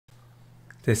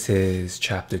This is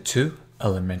Chapter 2,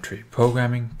 Elementary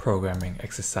Programming, Programming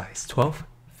Exercise 12,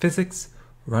 Physics,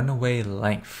 Runaway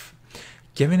Length.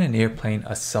 Given an airplane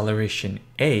acceleration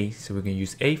a, so we're going to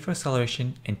use a for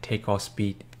acceleration and takeoff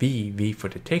speed v for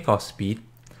the takeoff speed,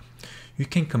 you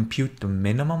can compute the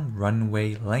minimum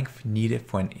runway length needed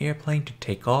for an airplane to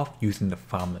take off using the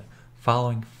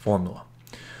following formula.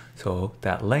 So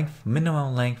that length,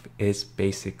 minimum length, is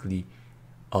basically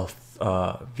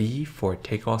v for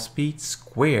takeoff speed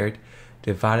squared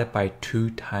divided by 2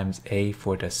 times a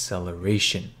for the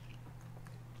acceleration.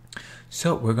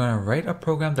 So we're going to write a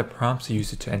program that prompts the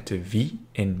user to enter v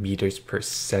in meters per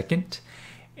second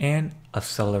and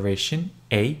acceleration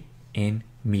a in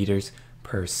meters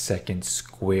per second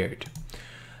squared.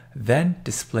 Then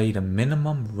display the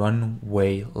minimum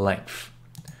runway length.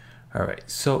 Alright,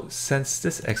 so since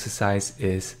this exercise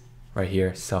is right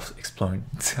here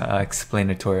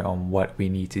self-explanatory on what we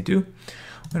need to do,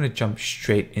 I'm going to jump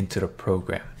straight into the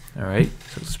program. Alright,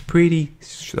 so it's pretty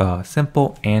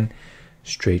simple and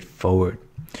straightforward.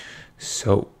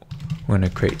 So we're going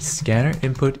to create scanner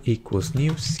input equals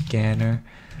new scanner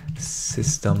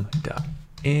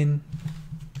system.in,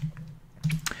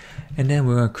 and then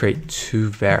we're going to create 2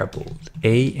 variables,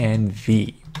 a and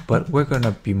v, but we're going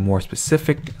to be more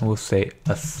specific and we'll say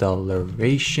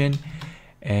acceleration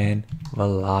and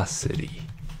velocity.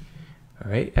 All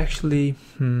right, actually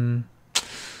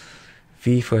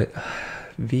v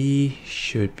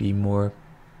should be more.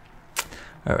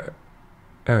 All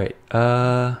right,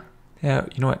 yeah,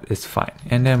 you know what, it's fine.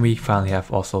 And then we finally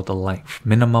have also the length,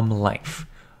 minimum length,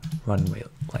 runway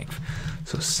length.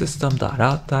 So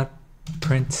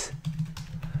system.out.print,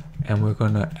 and we're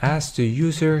going to ask the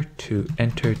user to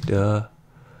enter the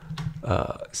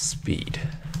speed,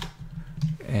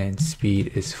 and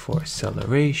speed is for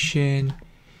acceleration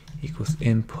equals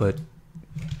input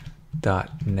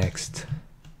dot next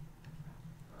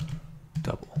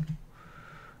double.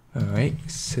 All right,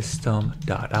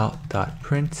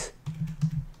 system.out.print,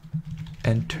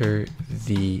 enter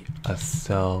the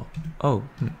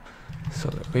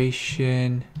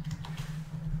acceleration.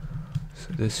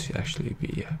 So this should actually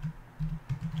be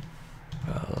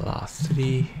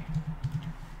velocity,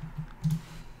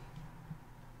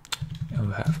 and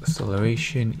we have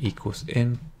acceleration equals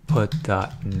input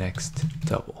dot next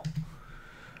double.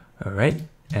 All right,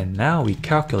 and now we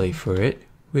calculate for it,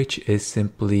 which is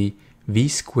simply v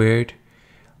squared.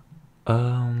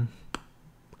 Was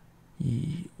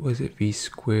it v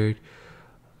squared?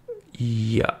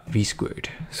 Yeah, v squared.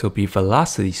 So be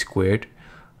velocity squared.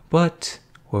 But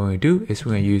what we're going to do is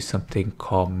we're going to use something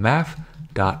called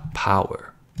Math.pow.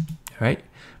 Right?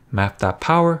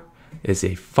 Math.pow is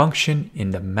a function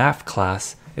in the math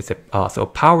class. It's so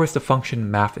power is the function,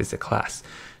 math is the class.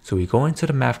 So we go into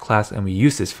the math class and we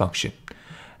use this function.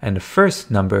 And the first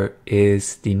number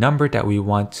is the number that we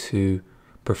want to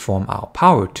perform our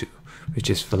power to, which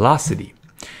is velocity.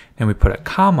 Then we put a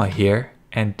comma here,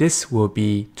 and this will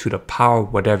be to the power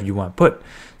whatever you want to put.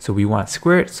 So we want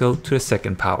squared, so to the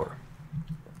second power.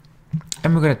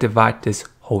 And we're going to divide this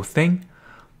whole thing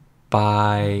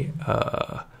by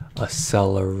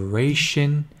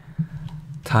acceleration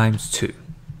times 2.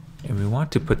 And we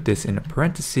want to put this in a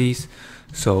parentheses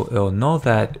so it'll know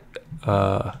that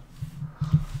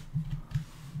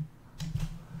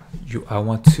I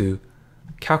want to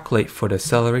calculate for the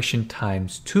acceleration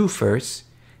times 2 first,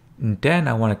 and then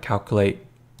I want to calculate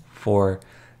for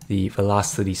the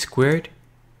velocity squared,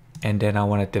 and then I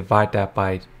want to divide that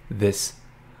by this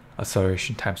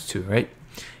acceleration times 2, right?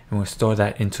 And we'll store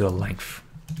that into the length.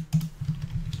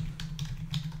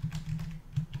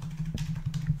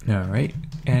 All right,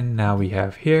 and now we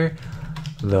have here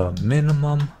the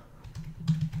minimum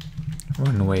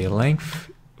runway length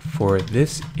for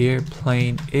this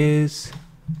airplane is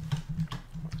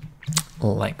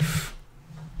length.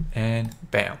 And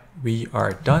bam, we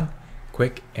are done.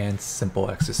 Quick and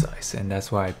simple exercise, and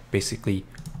that's why I basically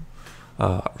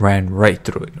ran right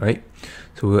through it, right?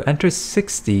 So we'll enter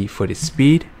 60 for the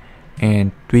speed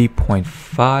and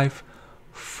 3.5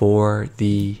 for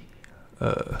the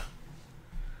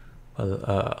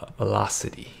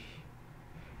velocity.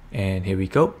 And here we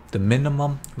go. The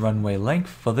minimum runway length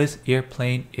for this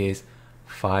airplane is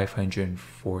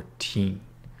 514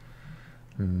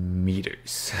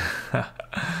 meters.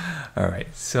 All right,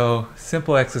 so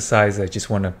simple exercise. I just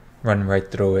want to run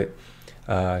right through it.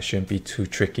 Shouldn't be too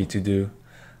tricky to do.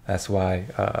 That's why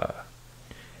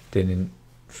didn't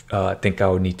think I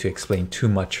would need to explain too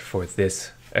much for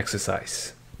this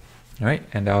exercise. All right,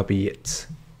 and that'll be it.